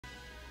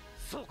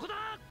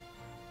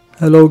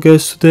Hello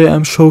guys, today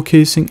I'm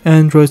showcasing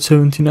Android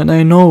 17 and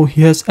I know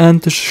he has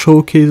ended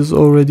showcases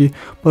already,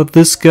 but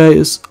this guy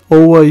is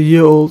over a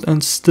year old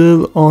and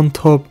still on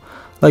top.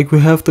 Like we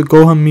have the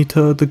Gohan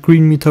meter, the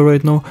green meter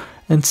right now,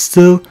 and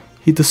still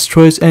he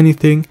destroys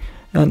anything,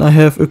 and I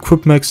have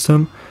equip maxed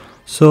him.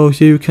 So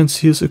here you can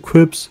see his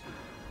equips,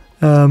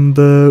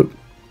 the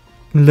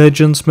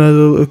Legends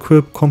medal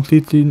equip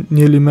completely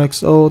nearly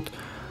maxed out,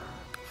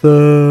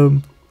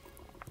 the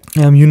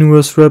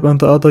universe rep and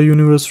the other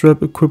universe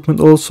rep equipment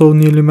also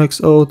nearly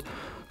maxed out.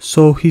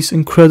 So he's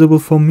incredible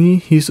for me,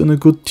 he's in a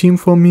good team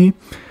for me,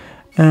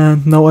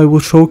 and now I will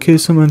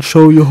showcase him and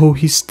show you how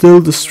he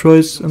still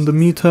destroys in the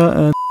meta,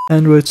 and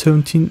Android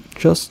 17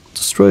 just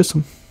destroys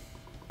him.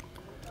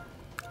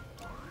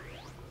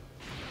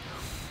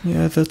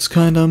 Yeah, that's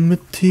kinda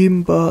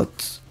mid-team,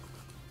 but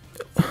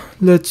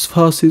let's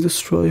fastly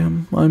destroy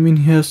him. I mean,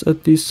 he has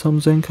at least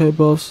some Zenkai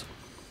buffs,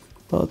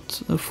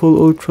 but a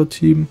full ultra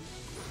team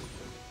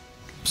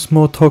is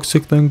more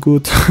toxic than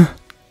good.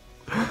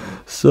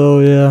 So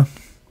yeah,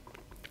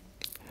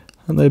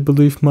 and I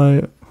believe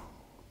my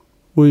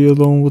Ui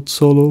alone would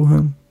solo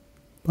him,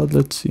 but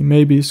let's see,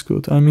 maybe he's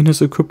good. I mean,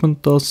 his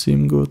equipment does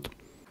seem good.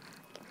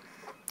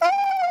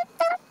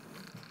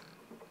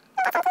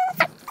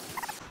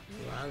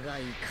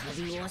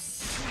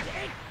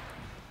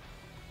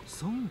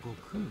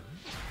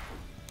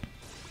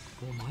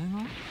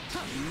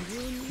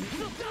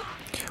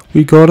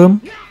 We got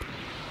him,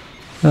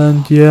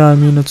 and yeah, I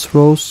mean it's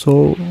Rose,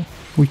 so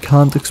we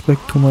can't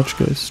expect too much,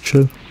 guys,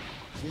 chill.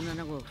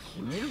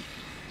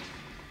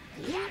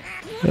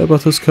 Yeah,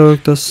 but his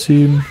characters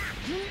seem,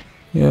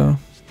 yeah,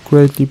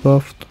 greatly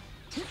buffed.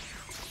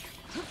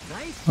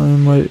 I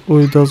mean, my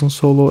Ui doesn't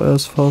solo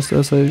as fast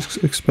as I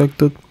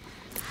expected,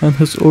 and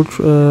his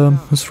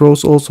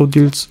Rose also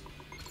deals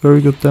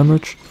very good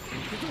damage.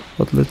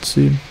 But let's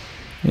see.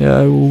 Yeah,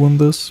 I will win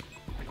this.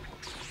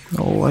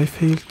 Oh, I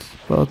failed,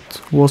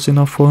 but was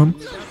enough for him.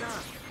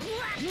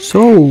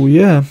 So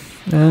yeah,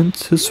 and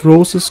his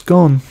Rose is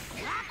gone.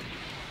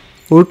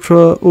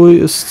 Ultra Ui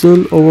is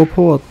still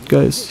overpowered,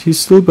 guys. He's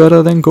still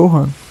better than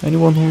Gohan.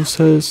 Anyone who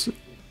says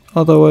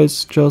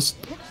otherwise just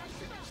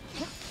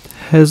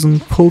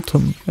hasn't pulled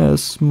him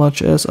as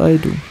much as I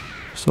do.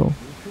 So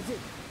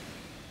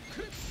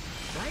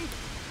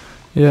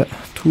yeah,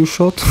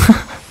 2-shot.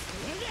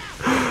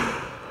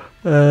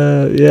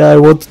 Yeah, I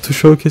wanted to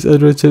showcase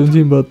Android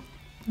 17, but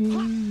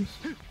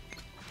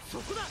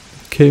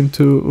came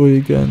to Ui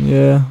again.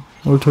 Yeah,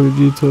 Ultra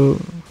Vegito.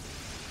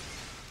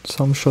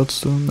 Some shots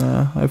too.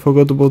 Nah, I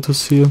forgot about his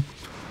seal.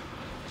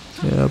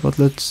 Yeah, but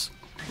let's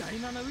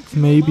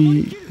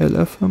maybe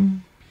LF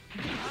him.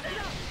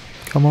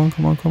 Come on,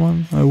 come on, come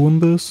on. I win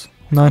this.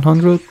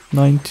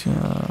 990.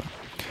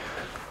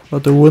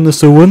 But the win is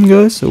the win,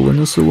 guys. The win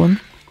is the win.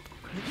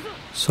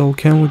 So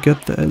can we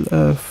get the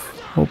LF?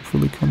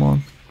 Hopefully, come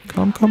on.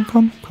 Come, come,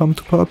 come. Come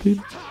to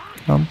Papi.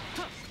 Come.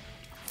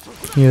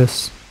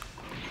 Yes.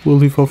 Will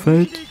he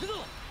forfeit?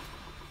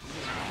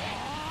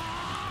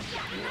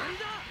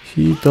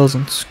 He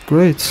doesn't.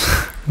 Great.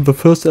 The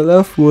first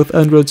LF with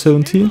Android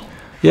 17.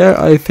 Yeah,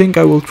 I think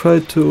I will try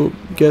to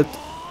get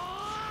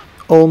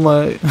all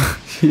my...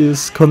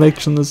 his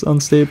connection is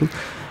unstable.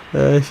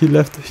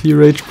 He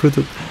rage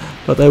quitted.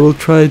 But I will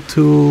try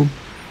to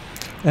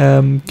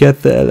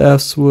get the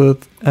LFs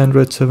with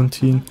Android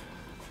 17.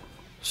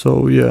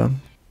 So yeah.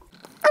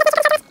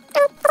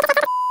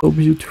 So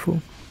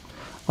beautiful.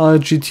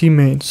 GT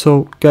main.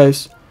 So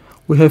guys,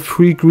 we have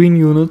 3 green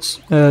units,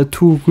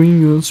 2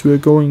 green units we are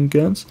going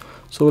against.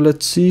 So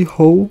let's see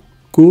how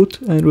good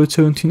Android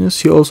 17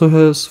 is. He also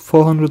has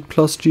 400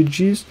 plus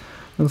GGs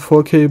and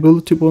 4k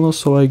ability bonus,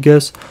 so I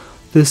guess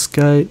this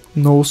guy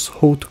knows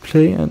how to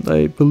play, and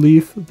I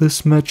believe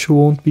this match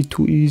won't be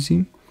too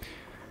easy.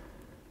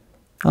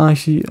 I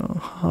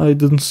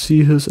didn't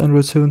see his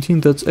Android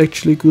 17, that's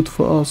actually good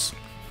for us.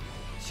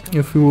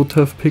 If we would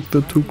have picked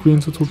the 2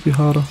 greens, it would be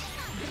harder.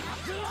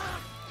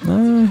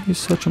 He's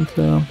such a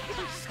player.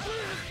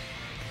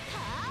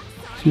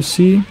 You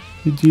see,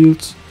 he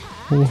deals.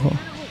 Oha.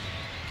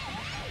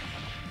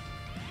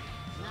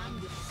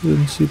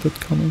 Didn't see that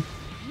coming.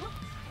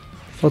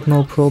 But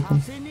no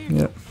problem.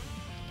 Yeah.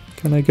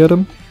 Can I get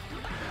him?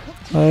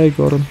 I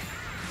got him.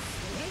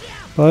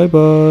 Bye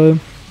bye.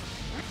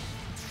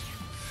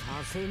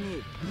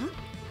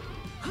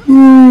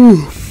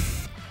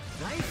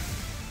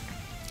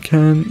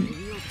 Can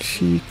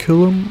she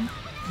kill him?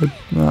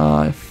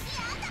 Nah.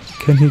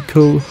 Can he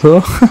kill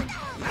her?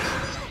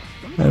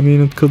 I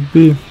mean, it could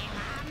be.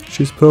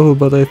 She's purple,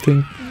 but I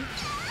think,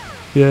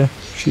 yeah,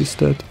 she's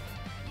dead.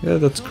 Yeah,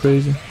 that's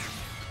crazy.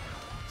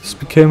 This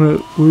became a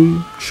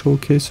Ui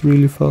showcase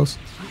really fast.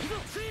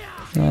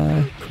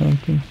 Nah,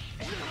 pranked me.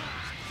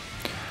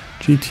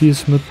 GT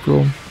is mid,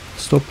 bro.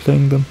 Stop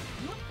playing them.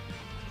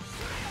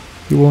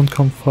 You won't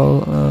come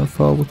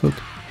far with it.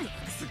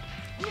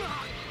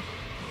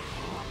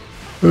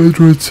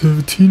 Android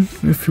 17,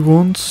 if he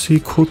wants, he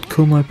could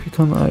kill my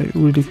Pican. I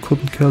really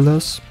couldn't care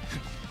less.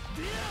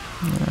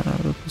 Nah,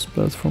 that was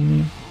bad for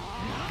me.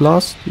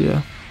 Blast?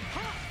 Yeah.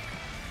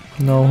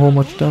 Now how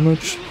much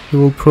damage? He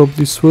will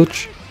probably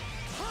switch.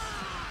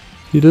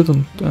 He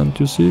didn't, and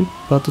you see,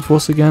 but it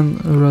was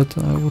again a red.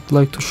 I would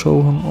like to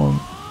show him on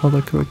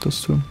other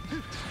characters too.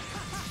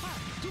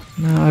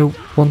 I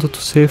wanted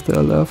to save the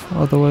LF,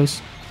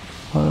 otherwise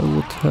I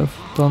would have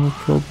done it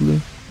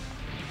probably.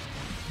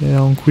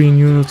 Yeah, on green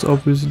units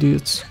obviously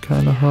it's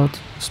kinda hard,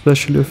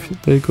 especially if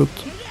they got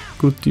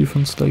good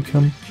defense like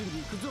him.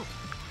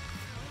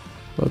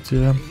 But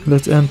yeah,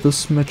 let's end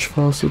this match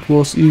fast. It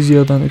was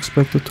easier than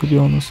expected, to be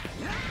honest.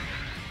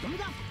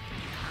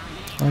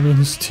 I mean,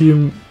 his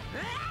team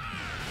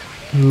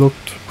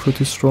looked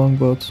pretty strong,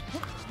 but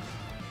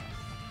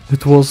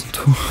it wasn't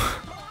too.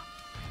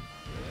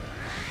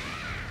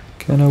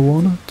 Can I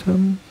one-hit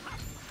him?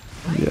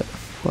 Yeah,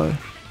 bye.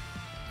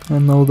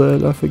 And now the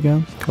LF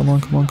again. Come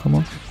on, come on, come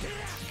on.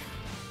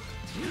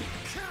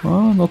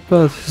 Ah, not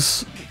bad.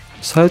 His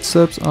side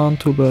steps aren't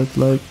too bad,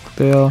 like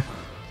they are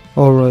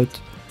alright.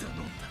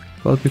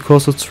 But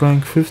because it's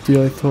rank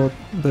 50 I thought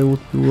they would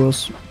be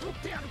worse.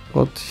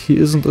 But he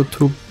isn't a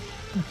too...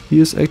 He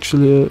is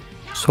actually a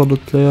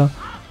solid player.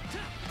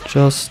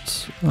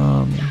 Just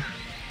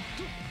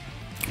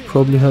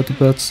probably had a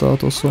bad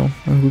start or so.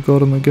 And we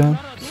got him again.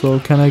 So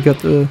can I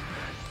get a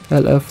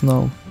LF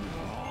now?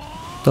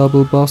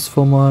 Double buffs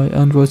for my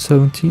Android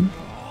 17.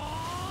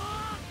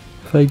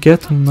 If I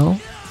get him now,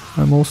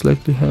 I most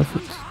likely have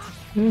it.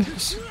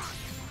 Yes.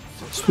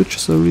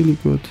 Switches are really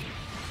good.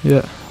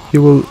 Yeah, he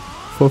will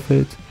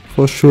forfeit.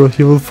 For sure,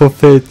 he will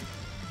forfeit.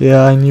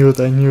 Yeah, I knew it,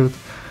 I knew it.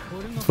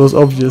 It was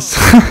obvious.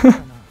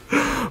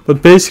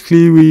 But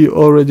basically we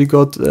already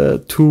got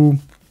 2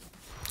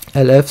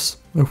 LFs,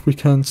 if we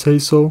can say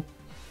so.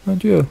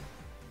 And yeah.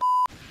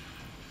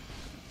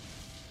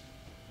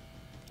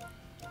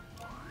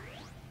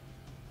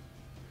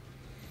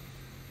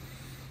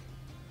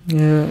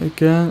 Yeah,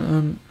 again,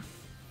 and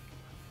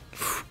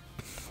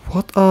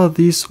what are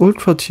these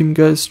Ultra Team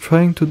guys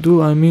trying to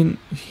do? I mean,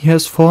 he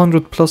has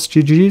 400 plus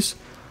GGs,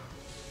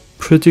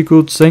 pretty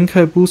good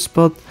Zenkai boost,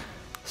 but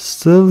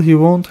still he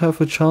won't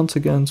have a chance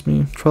against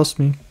me, trust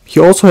me. He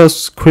also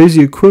has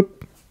crazy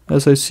equip,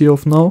 as I see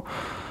of now,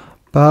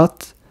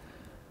 but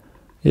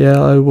yeah,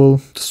 I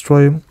will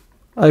destroy him.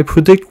 I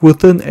predict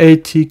within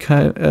 80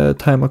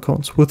 timer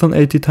counts, within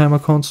 80 timer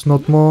counts,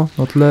 not more,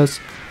 not less,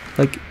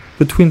 like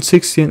between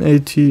 60 and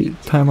 80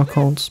 timer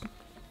counts.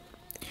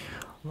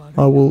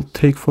 I will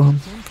take for him.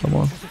 Come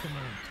on.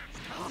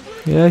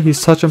 Yeah,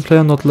 he's such a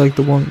player, not like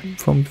the one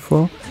from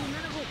before.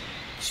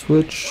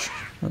 Switch,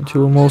 and he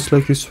will most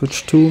likely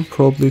switch too,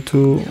 probably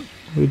to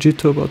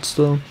Vegeta, but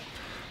still,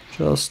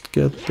 just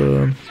get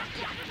the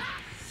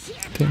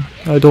thing.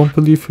 I don't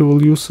believe he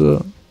will use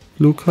a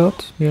blue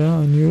card. Yeah,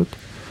 I knew it.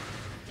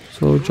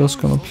 So just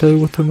gonna play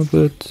with him a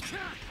bit.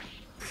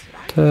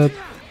 Tap.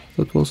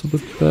 That was a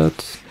bit bad.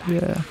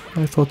 Yeah,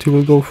 I thought he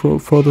will go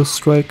for the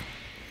strike.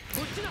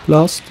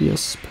 Blast,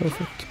 yes,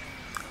 perfect.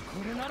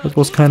 That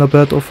was kinda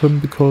bad of him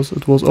because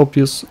it was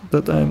obvious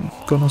that I'm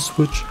gonna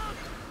switch.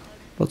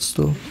 But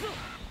still.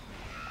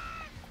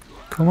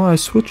 Come on, I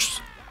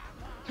switched.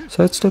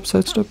 Sidestep,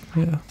 sidestep,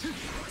 yeah.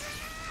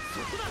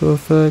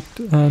 Perfect,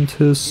 and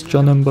his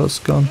Janemba is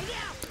gone.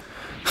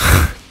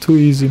 Too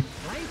easy.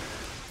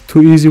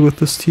 Too easy with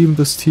this team.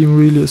 This team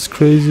really is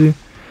crazy.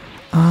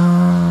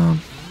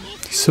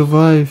 He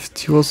survived.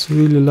 He was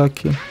really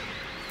lucky.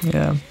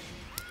 Yeah.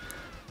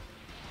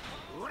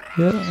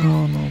 Yeah,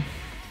 oh no.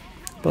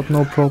 But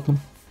no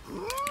problem.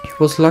 He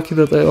was lucky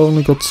that I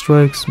only got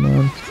strikes,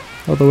 man.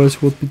 Otherwise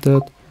he would be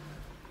dead.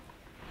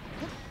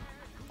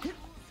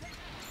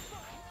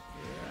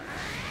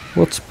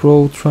 What's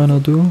bro trying to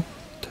do?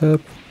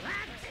 Tap.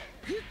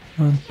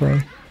 And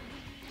bye.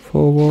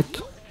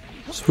 Forward.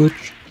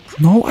 Switch.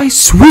 No, I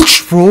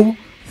switched, bro!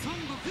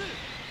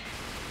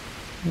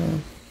 Yeah.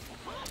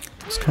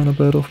 It's kinda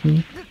bad of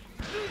me.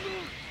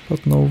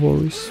 But no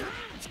worries.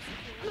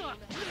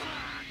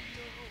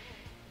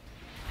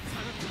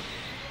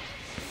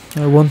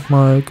 I want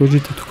my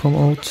Gogeta to come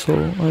out so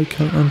I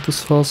can end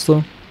this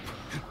faster.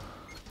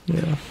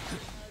 Yeah.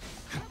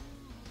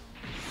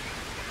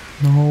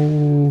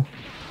 No.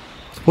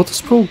 What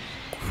is bro?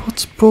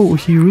 What's bro?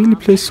 He really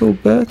plays so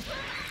bad.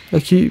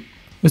 Like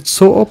it's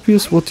so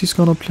obvious what he's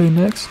gonna play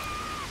next.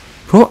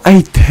 Bro,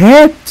 I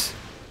tapped!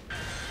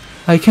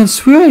 I can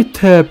swear I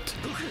tapped.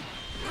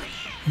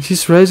 And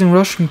he's Rising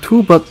Rushing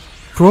too, but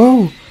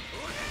bro,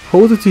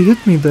 how did he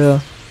hit me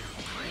there?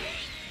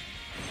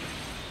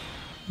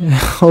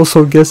 Yeah,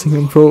 also guessing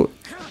him, bro.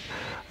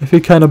 I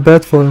feel kinda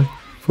bad for him,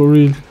 for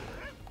real.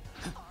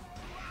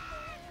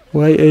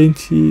 Why ain't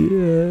he?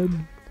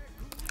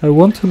 I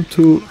want him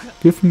to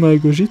give me my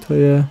Gogeta,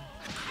 yeah.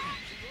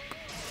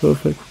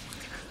 Perfect.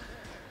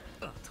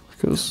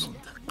 Because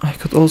I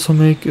could also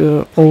make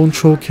a own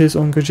showcase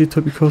on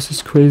Gogeta because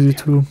he's crazy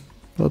too.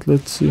 But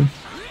let's see.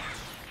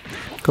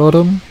 Got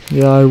him?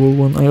 Yeah, I will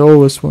win. I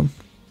always win.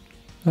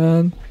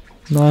 And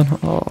 9.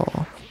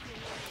 Oh.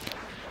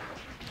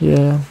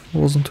 Yeah,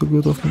 wasn't too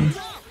good of me.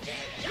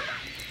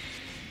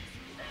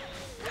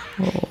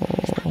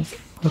 Oh,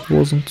 that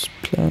wasn't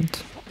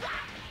planned.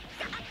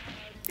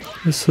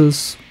 This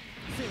is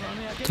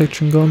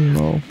protection gun?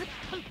 No.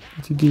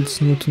 But he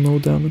deals near to no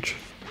damage.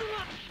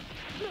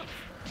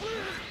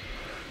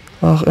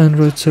 Ah,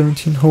 Android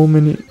 17, how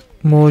many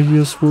more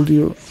years will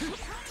you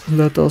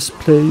let us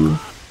play you?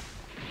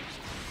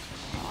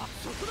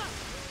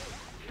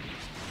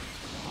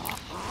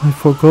 I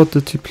forgot,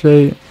 did he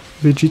play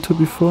Vegeta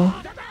before?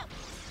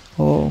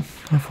 Oh,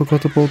 I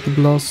forgot about the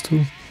blast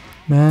too.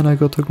 Man, I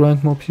gotta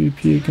grind more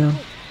PvP again.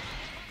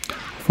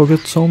 I forget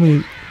so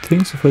many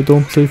things if I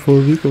don't play for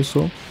a week or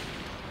so.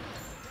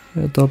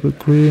 Yeah, double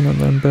green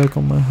and I'm back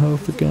on my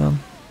health again.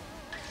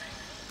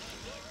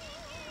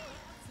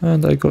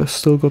 And I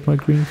still got my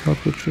green card,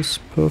 which is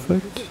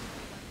perfect.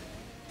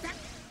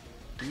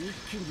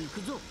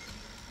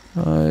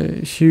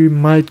 He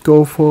might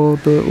go for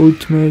the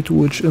ultimate,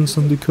 which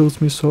instantly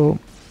kills me, so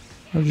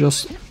I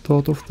just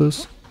thought of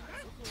this.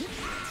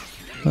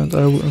 And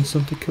I will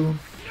instantly kill him.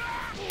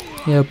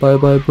 Yeah, bye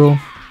bye, bro.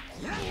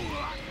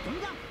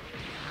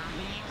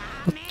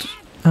 But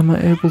am I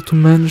able to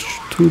manage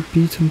to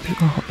beat him?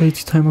 Oh,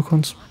 80 timer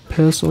cons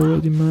pass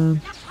already,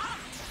 man.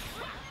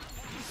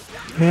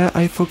 Yeah,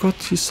 I forgot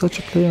he's such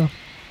a player.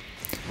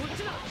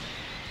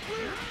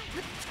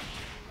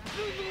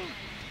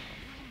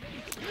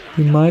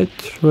 He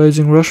might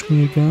Rising Rush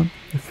me again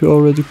if he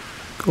already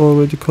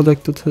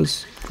collected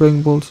his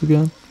Dragon Balls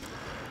again.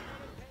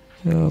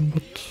 Yeah,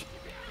 but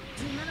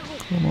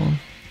come on.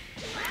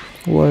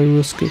 Why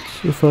risk it?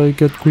 If I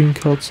get green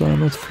cards,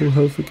 I'm at full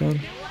health again.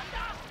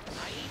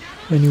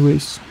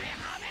 Anyways.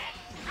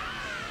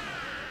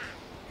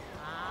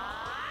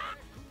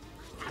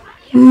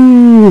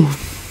 Ooh.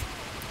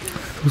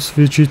 Those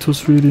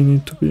Vegetos really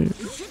need to be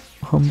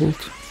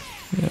humbled.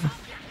 Yeah.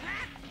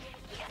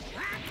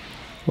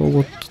 Oh,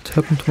 what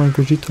happened to my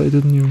Gogeta? I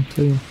didn't even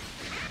play him.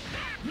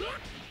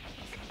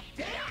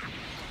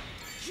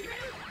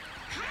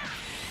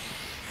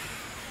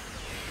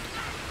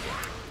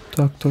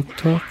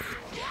 Tuck.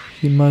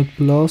 He might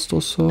blast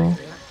or so.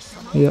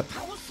 Yeah.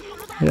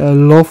 Yeah, I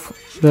love.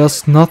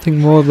 There's nothing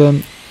more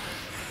than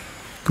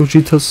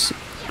Gogeta's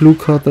blue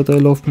card that I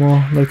love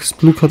more. Like, his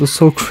blue card is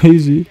so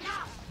crazy.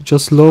 I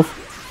just love.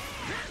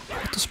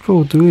 What is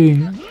bro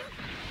doing?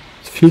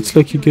 It feels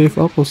like he gave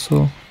up or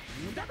so.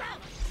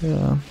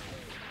 Yeah.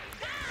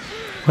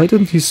 Why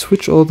didn't he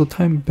switch all the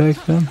time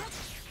back then?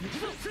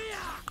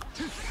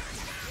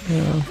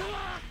 Yeah.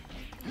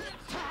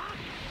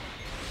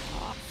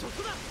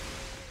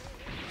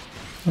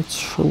 Let's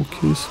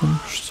showcase him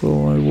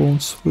so I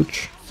won't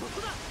switch.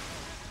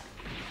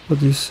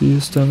 But you see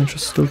his damage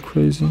is still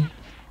crazy.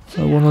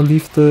 I wanna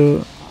leave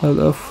the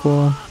LF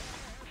for...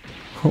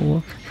 Oh,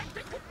 what?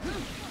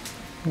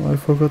 Oh, I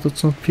forgot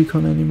it's not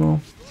Pecan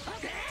anymore.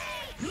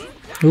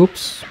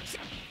 Oops.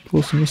 It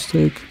was a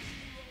mistake.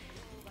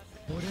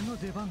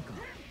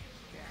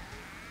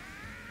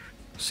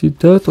 Is he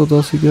dead or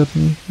does he get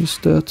me? He's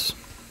dead.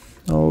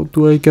 Oh,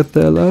 do I get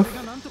the LF?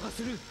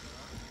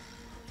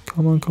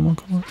 Come on.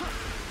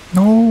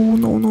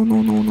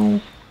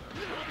 No.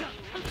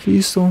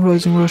 Please don't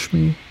Rising Rush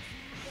me.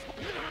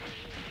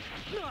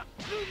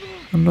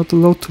 I'm not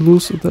allowed to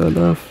lose the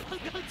LF.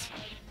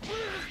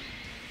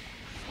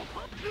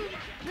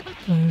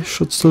 I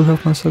should still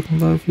have my second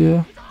life,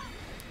 yeah.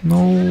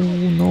 No.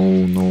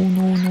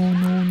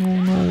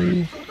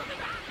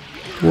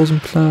 It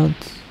wasn't planned.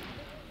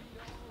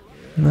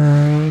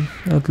 Man,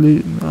 at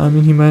least, I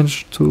mean, he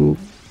managed to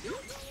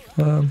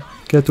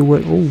get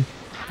away. Oh,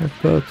 not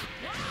bad.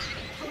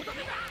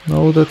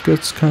 Now that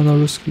gets kinda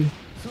risky.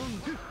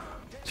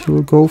 He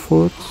will go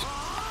for it.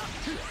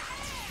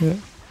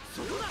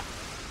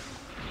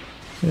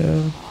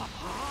 Yeah.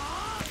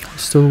 I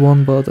still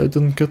won, but I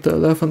didn't get the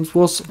 11. It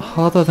was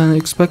harder than I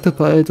expected,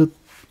 but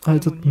I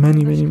did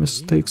many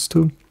mistakes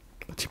too.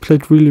 But he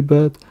played really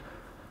bad.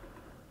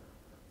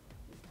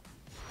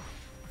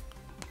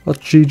 But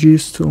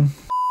GG's too.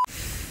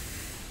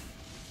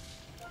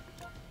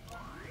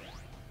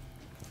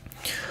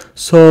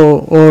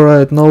 So,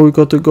 alright, now we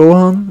got the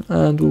Gohan,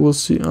 and we will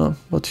see,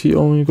 but he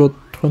only got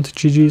 20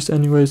 GG's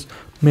anyways.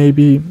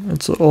 Maybe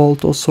it's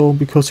alt or so,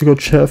 because he got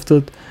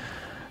shafted.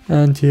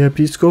 And yeah,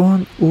 beats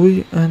Gohan,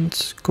 Ui, and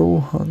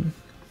Gohan.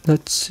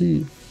 Let's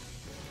see.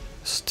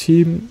 His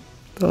team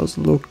does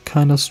look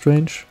kinda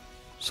strange.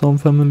 Some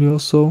familiar or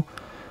so.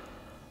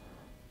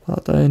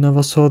 But I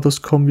never saw this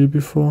combi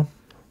before.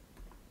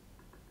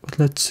 But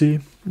let's see.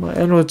 My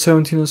Android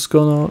 17 is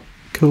gonna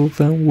kill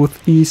them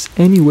with ease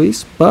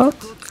anyways, but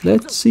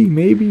let's see,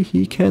 maybe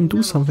he can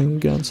do something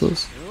against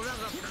us.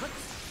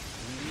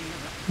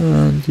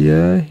 And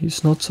yeah,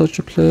 he's not such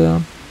a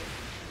player.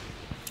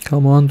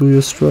 Come on, do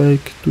your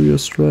strike.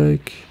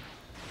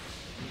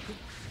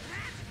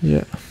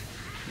 Yeah.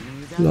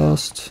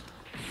 Last.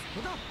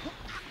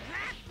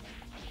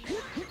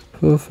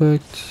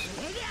 Perfect.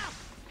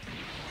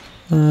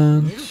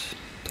 And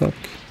tuck.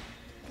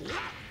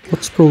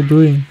 What's Pro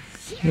doing?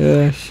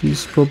 Yeah,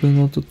 he's probably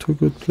not a too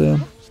good player.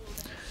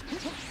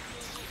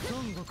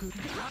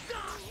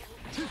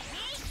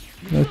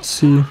 Let's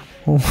see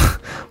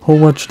how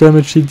much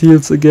damage he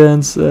deals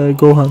against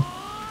Gohan.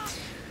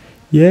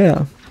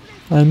 Yeah,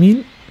 I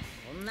mean,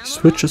 he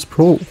switches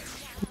Pro.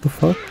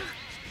 What the fuck?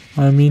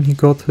 I mean, he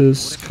got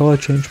his color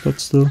change, but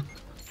still.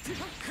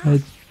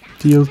 I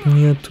dealt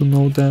near to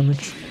no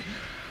damage.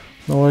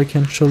 Now I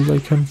can chill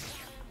like him.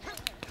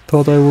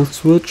 Thought I will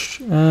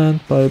switch, and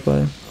bye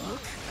bye.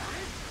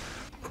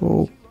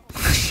 Bro,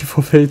 he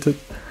forfeited.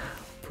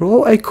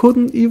 Bro, I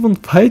couldn't even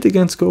fight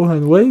against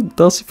Gohan. Why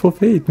does he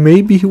forfeit?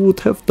 Maybe he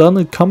would have done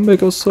a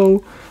comeback or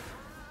so.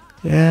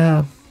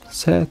 Yeah,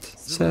 sad,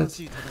 sad.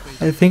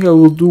 I think I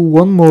will do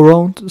one more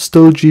round.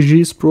 Still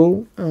GG's,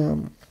 bro.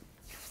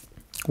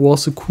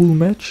 Was a cool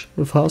match,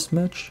 a fast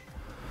match.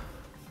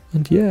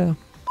 And yeah.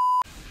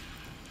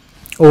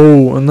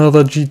 Oh,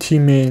 another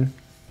GT main.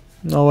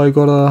 Now I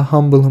gotta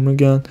humble him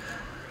again.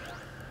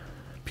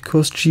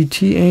 Because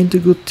GT ain't a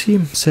good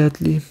team,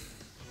 sadly.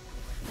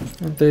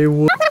 And they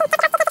would...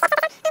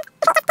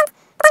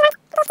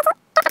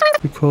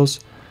 because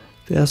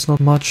there's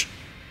not much.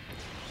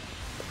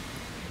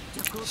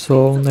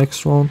 So,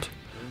 next round.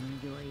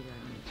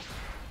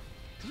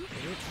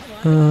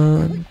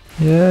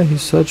 Yeah,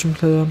 he's Saiyajin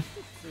player.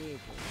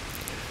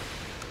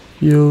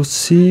 You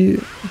see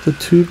the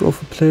type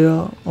of a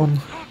player on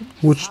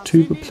which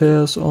type of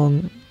players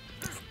on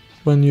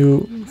when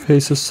you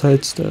face his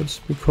side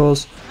steps,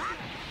 because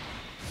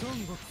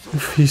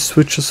if he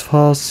switches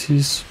fast,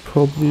 he's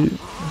probably a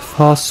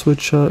fast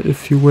switcher.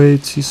 If he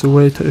waits, he's a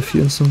waiter. If he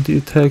instantly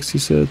attacks,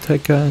 he's an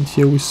attacker. And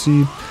here we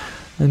see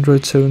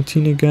Android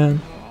 17 again,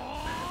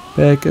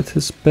 back at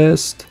his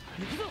best.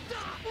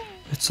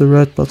 It's a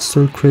red, but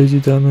still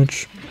crazy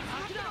damage.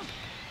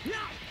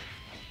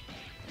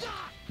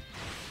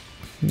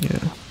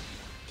 Yeah.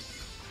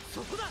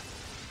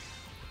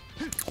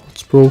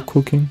 What's bro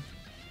cooking?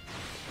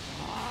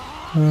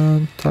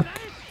 And tuck.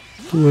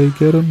 Do I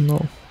get him?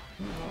 No.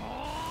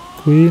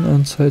 Green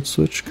and side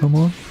switch, come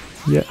on.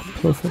 Yeah,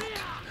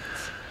 perfect.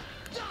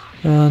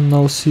 And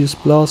now see his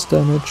blast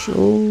damage.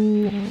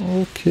 Oh,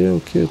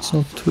 okay, it's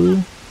not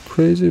too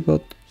crazy,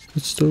 but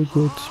it's still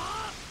good.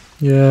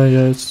 Yeah,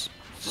 it's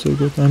still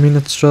good. I mean,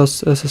 it's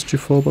just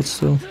SSG4, but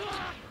still.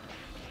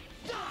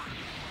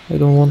 I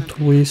don't want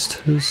to waste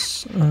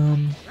his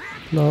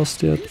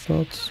blast yet,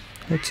 but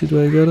let's see,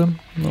 do I get him?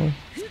 No.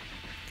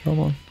 Come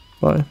on,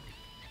 bye.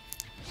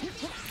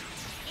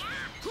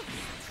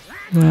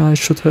 Yeah, I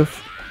should have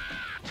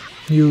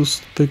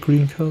used the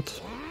green card.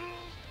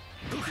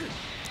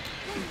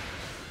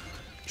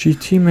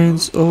 GT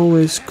mains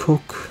always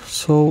cook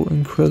so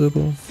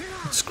incredible.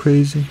 It's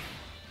crazy.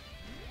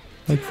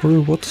 Like, for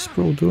real, what is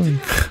bro doing?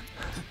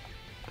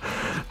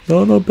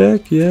 No,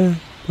 back, yeah.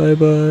 Bye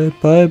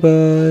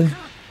bye.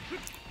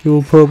 He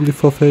will probably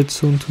forfeit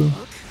soon too.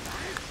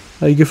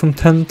 I give him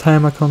 10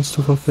 time accounts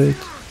to forfeit.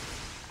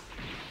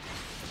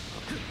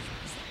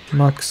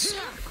 Max.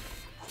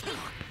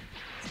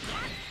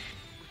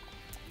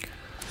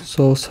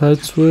 So side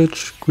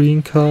switch,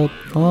 green card.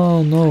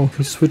 Oh no,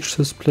 he switched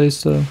his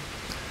playstyle.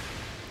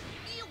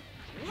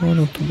 Oh,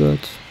 not too bad.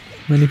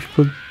 Many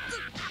people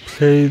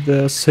play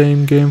the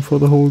same game for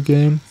the whole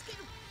game,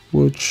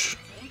 which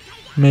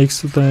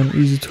makes it then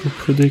easy to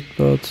predict,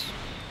 but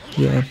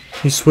yeah,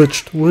 he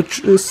switched, which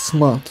is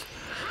smart.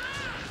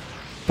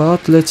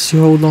 But let's see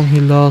how long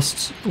he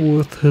lasts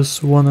with his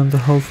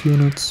 1.5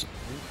 units.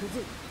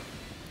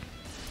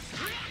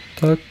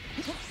 Tuck.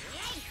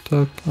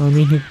 I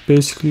mean, he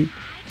basically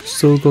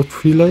still got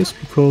 3 lives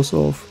because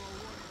of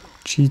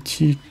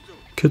GT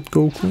Kid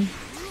Goku.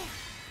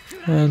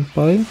 And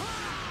bye.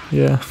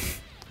 Yeah,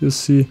 you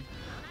see.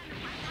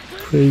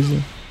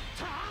 Crazy.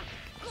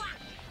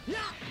 I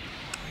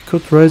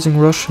could Rising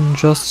Rush him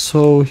just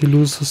so he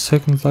loses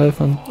 2nd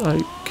life and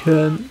I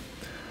can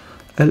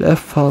LF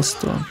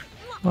faster.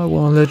 I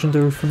want a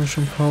legendary finish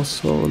him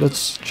fast, so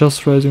let's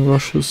just Rising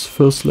Rush his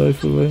 1st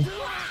life away.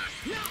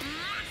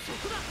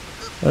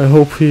 I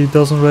hope he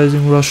doesn't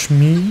Rising Rush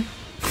me,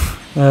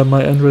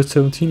 my Android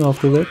 17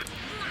 after that.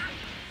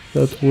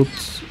 That would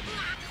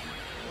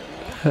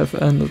have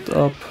ended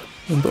up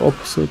in the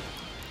opposite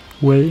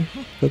way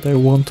that I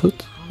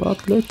wanted,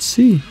 but let's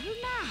see.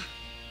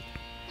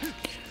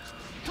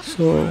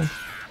 So,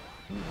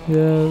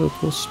 yeah, that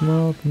was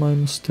smart, my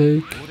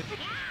mistake.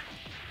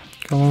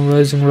 Come on,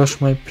 Rising Rush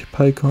my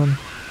Pycon.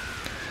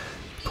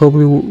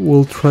 Probably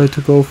will try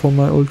to go for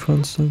my Ultra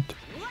Instinct,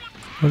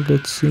 but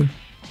let's see.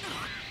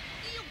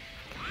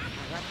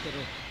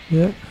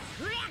 Yeah.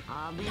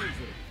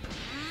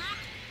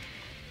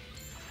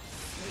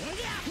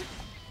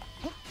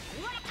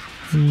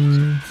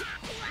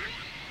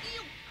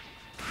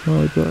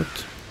 My bad.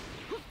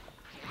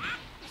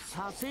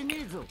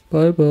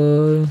 Bye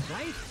bye.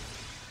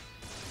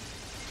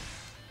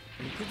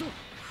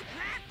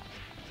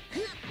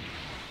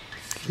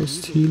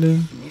 Just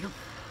healing.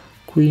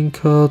 Green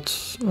card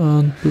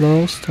and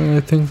blast, and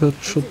I think that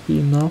should be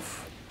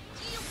enough.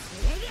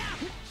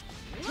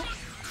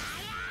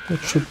 That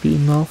should be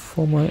enough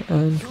for my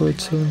Android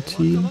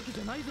 17.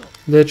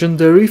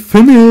 Legendary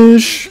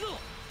finish!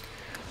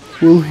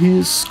 Will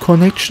his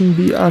connection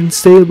be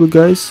unstable,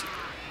 guys?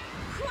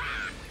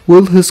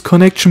 Will his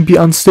connection be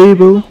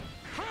unstable?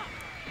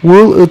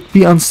 Will it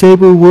be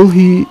unstable? Will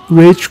he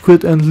rage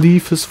quit and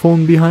leave his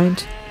phone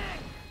behind?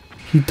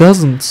 He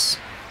doesn't.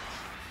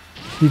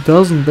 He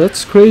doesn't.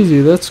 That's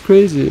crazy. That's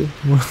crazy.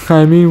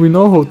 I mean, we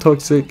know how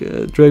toxic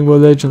Dragon Ball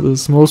Legends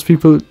is. Most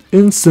people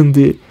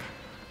instantly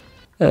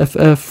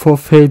FF for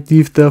Fate,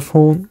 leave their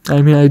phone.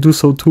 I mean, I do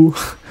so too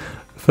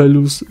if I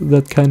lose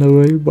that kind of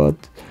way. But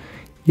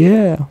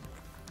yeah,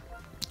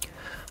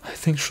 I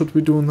think should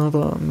we do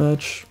another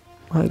match?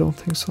 I don't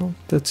think so.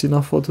 That's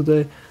enough for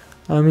today.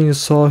 I mean, you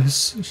saw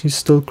he's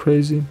still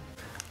crazy.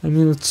 I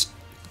mean, it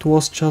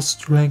was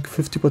just rank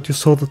 50, but you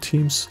saw the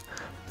teams.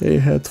 They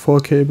had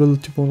 4k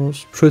ability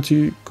bonus,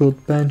 pretty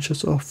good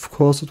benches. Of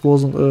course, it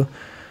wasn't a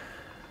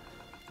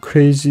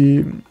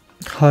crazy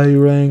high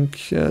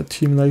rank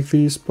team like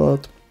these,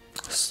 but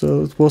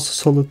still, it was a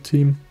solid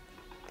team.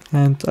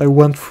 And I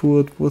went through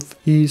it with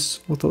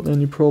ease, without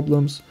any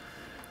problems.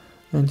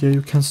 And yeah,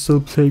 you can still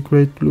play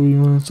great blue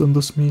units in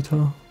this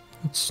meta.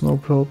 It's no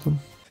problem.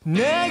 流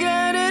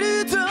れ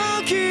る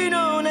時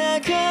の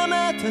仲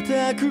間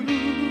叩く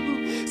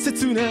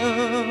切な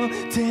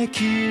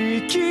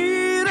敵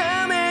き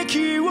らめ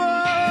き